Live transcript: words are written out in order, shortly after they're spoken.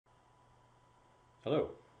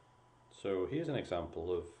Hello. So here's an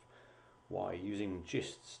example of why using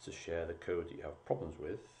gists to share the code that you have problems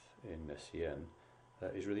with in SCN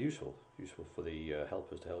is really useful for the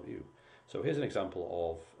helpers to help you. So here's an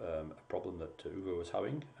example of a problem that Uwe was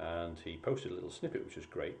having, and he posted a little snippet which is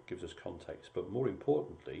great, gives us context, but more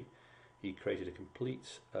importantly he created a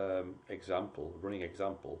complete running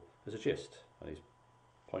example as a gist, and he's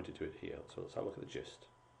pointed to it here. So let's have a look at the gist.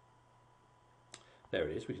 There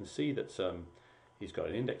it is. We can see that he's got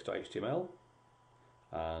an index.html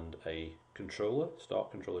and a controller,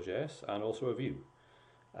 start controller.js, and also a view.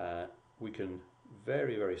 We can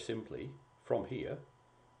very simply, from here,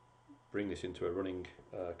 bring this into a running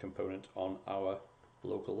component on our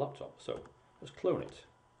local laptop. So let's clone it.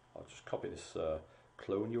 I'll just copy this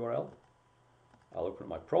clone URL. I'll open up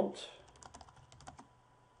my prompt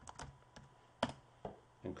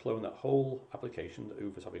and clone that whole application that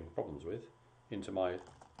Uwe's having problems with onto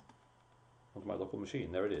my local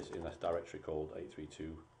machine. There it is in that directory called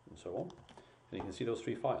 832 and so on. And you can see those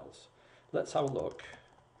three files. Let's have a look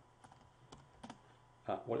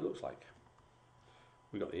at what it looks like.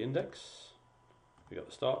 We've got the index, we've got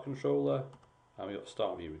the start controller, and we've got the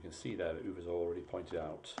start view. We can see there that Uwe's already pointed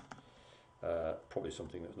out probably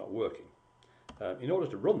something that's not working. In order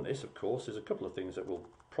to run this, of course, there's a couple of things that we'll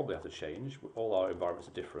probably have to change. All our environments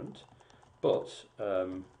are different, but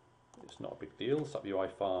it's not a big deal. SAP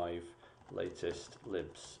UI5 latest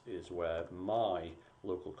libs is where my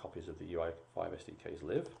local copies of the UI5 SDKs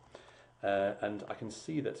live. And I can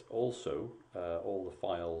see that also all the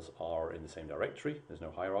files are in the same directory. There's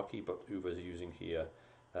no hierarchy, but Uwe is using here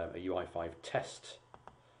a UI5 test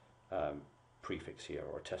prefix here,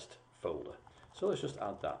 or a test folder. So let's just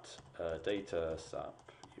add that data SAP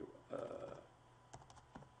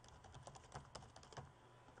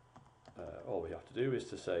all we have to do is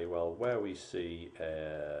to say, well, where we see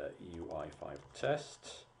UI5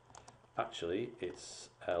 test, actually it's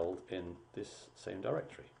held in this same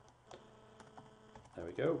directory. There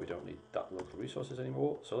we go. We don't need that local resources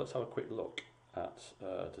anymore. So let's have a quick look at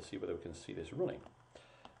to see whether we can see this running.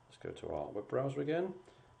 Let's go to our web browser again,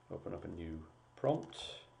 open up a new prompt.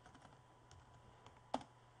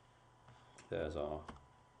 There's our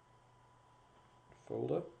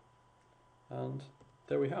folder, and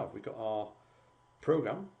there we have. We've got our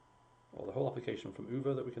program, or the whole application from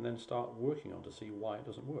Uwe, that we can then start working on to see why it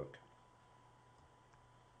doesn't work.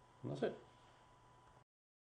 And that's it.